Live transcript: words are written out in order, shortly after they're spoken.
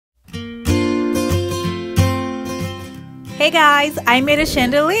Hey guys, I made a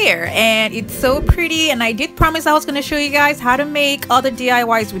chandelier and it's so pretty, and I did promise I was going to show you guys how to make other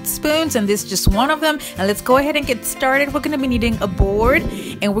DIYs with spoons, and this is just one of them. And let's go ahead and get started. We're going to be needing a board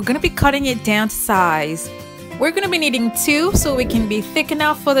and we're going to be cutting it down to size. We're going to be needing two so it can be thick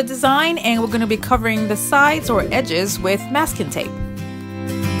enough for the design, and we're going to be covering the sides or edges with masking tape.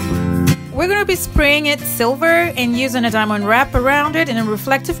 We're going to be spraying it silver and using a diamond wrap around it and a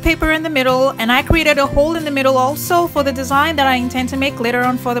reflective paper in the middle, and I created a hole in the middle also for the design that I intend to make later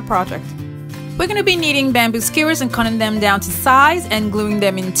on for the project. We're going to be needing bamboo skewers and cutting them down to size and gluing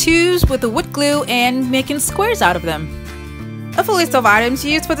them in twos with a wood glue and making squares out of them. A full list of items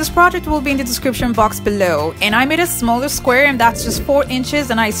used for this project will be in the description box below, and I made a smaller square and that's just 4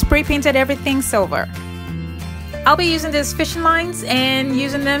 inches, and I spray painted everything silver. I'll be using these fishing lines and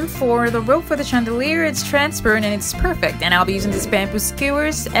using them for the rope for the chandelier. It's transparent and it's perfect, and I'll be using these bamboo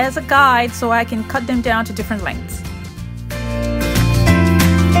skewers as a guide so I can cut them down to different lengths.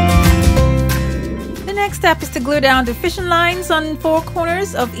 The next step is to glue down the fishing lines on 4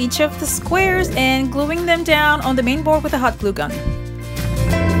 corners of each of the squares and gluing them down on the main board with a hot glue gun.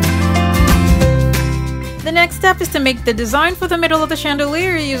 The next step is to make the design for the middle of the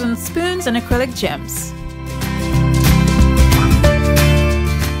chandelier using spoons and acrylic gems.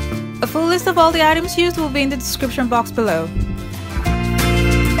 A full list of all the items used will be in the description box below.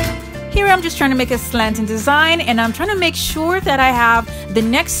 Here I'm just trying to make a slanting design, and I'm trying to make sure that I have the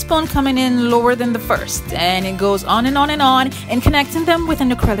next spoon coming in lower than the first, and it goes on and on and on, and connecting them with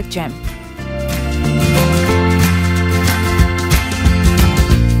an acrylic gem.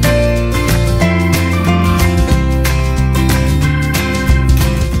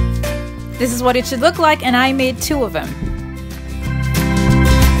 This is what it should look like, and I made 2 of them.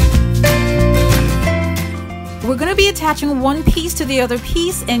 We're going to be attaching one piece to the other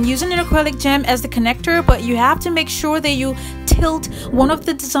piece and using an acrylic gem as the connector, but you have to make sure that you tilt one of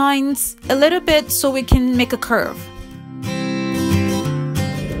the designs a little bit so we can make a curve.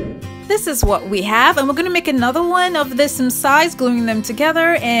 This is what we have, and we're going to make another one of this same size, gluing them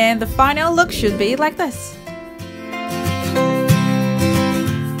together, and the final look should be like this.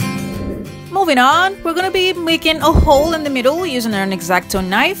 Moving on, we're going to be making a hole in the middle using an X-Acto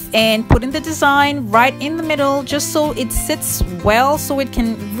knife and putting the design right in the middle just so it sits well, so it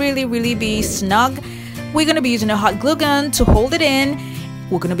can really be snug. We're going to be using a hot glue gun to hold it in.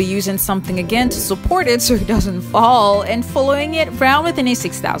 We're going to be using something again to support it so it doesn't fall, and following it around with an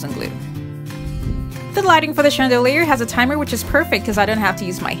A6000 glue. The lighting for the chandelier has a timer, which is perfect because I don't have to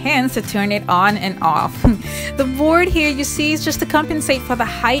use my hands to turn it on and off. The board here you see is just to compensate for the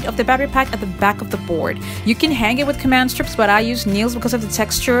height of the battery pack at the back of the board. You can hang it with command strips, but I use nails because of the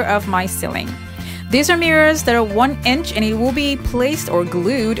texture of my ceiling. These are mirrors that are 1 inch, and it will be placed or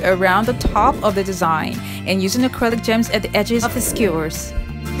glued around the top of the design and using acrylic gems at the edges of the skewers.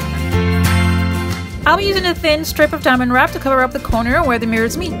 I'll be using a thin strip of diamond wrap to cover up the corner where the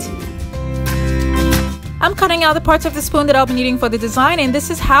mirrors meet. I'm cutting out the parts of the spoon that I'll be needing for the design, and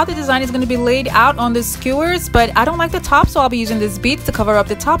this is how the design is going to be laid out on the skewers, but I don't like the top, so I'll be using these beads to cover up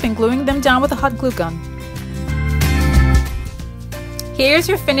the top and gluing them down with a hot glue gun. Here's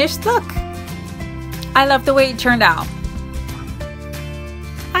your finished look. I love the way it turned out.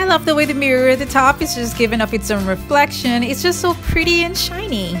 I love the way the mirror at the top is just giving off its own reflection. It's just so pretty and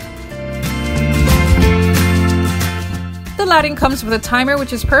shiny. The lighting comes with a timer,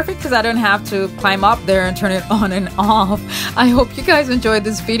 which is perfect because I don't have to climb up there and turn it on and off. I hope you guys enjoyed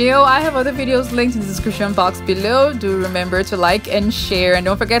this video. I have other videos linked in the description box below. Do remember to like and share, and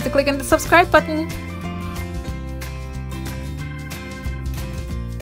don't forget to click on the subscribe button.